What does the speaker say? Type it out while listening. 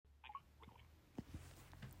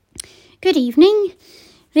Good evening.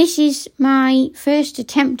 This is my first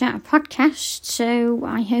attempt at a podcast, so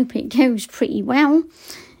I hope it goes pretty well.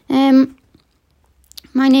 My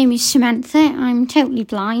name is Samantha. I'm totally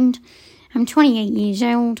blind. I'm 28 years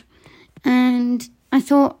old, and I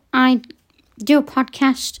thought I'd do a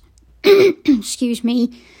podcast, excuse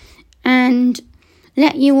me, and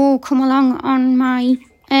let you all come along on my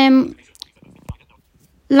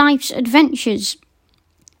life's adventures.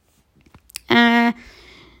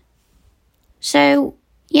 So,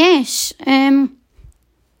 yes,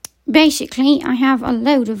 basically I have a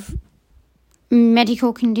load of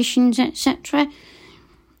medical conditions, etc.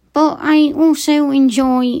 But I also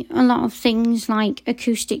enjoy a lot of things like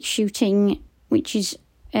acoustic shooting, which is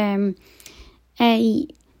a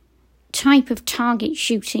type of target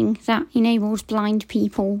shooting that enables blind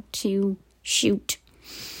people to shoot.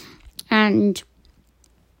 And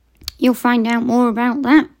you'll find out more about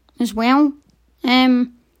that as well.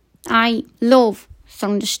 I love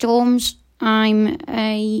thunderstorms. I'm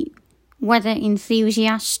a weather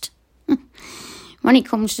enthusiast when it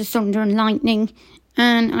comes to thunder and lightning,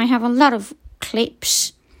 and I have a lot of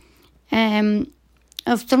clips of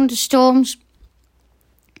thunderstorms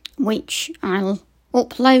which I'll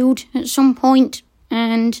upload at some point,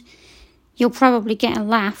 and you'll probably get a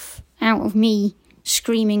laugh out of me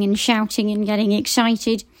screaming and shouting and getting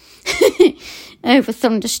excited over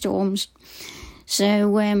thunderstorms.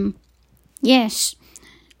 So, yes.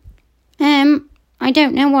 I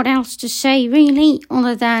don't know what else to say, really,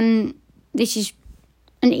 other than this is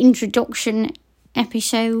an introduction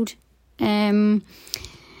episode. And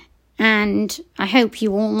I hope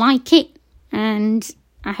you all like it, and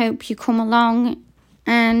I hope you come along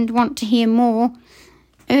and want to hear more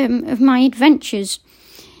of my adventures.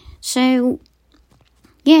 So,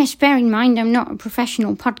 yes, bear in mind I'm not a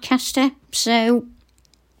professional podcaster, so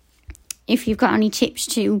if you've got any tips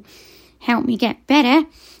to help me get better,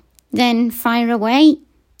 then fire away.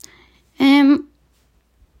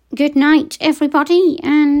 Good night, everybody,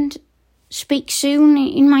 and speak soon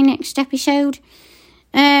in my next episode.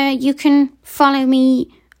 You can follow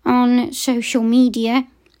me on social media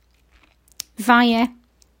via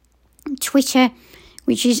Twitter,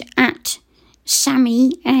 which is at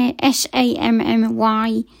Sammy,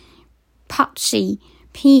 Sammy, Potsie,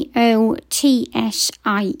 Potsie.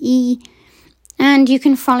 And you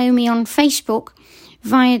can follow me on Facebook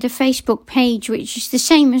via the Facebook page, which is the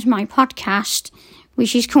same as my podcast,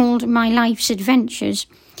 which is called My Life's Adventures.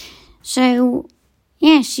 So,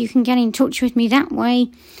 yes, you can get in touch with me that way.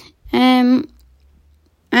 And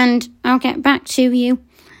I'll get back to you.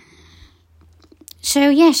 So,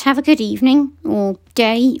 yes, have a good evening, or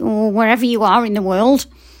day, or wherever you are in the world.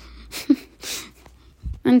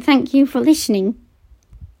 And thank you for listening.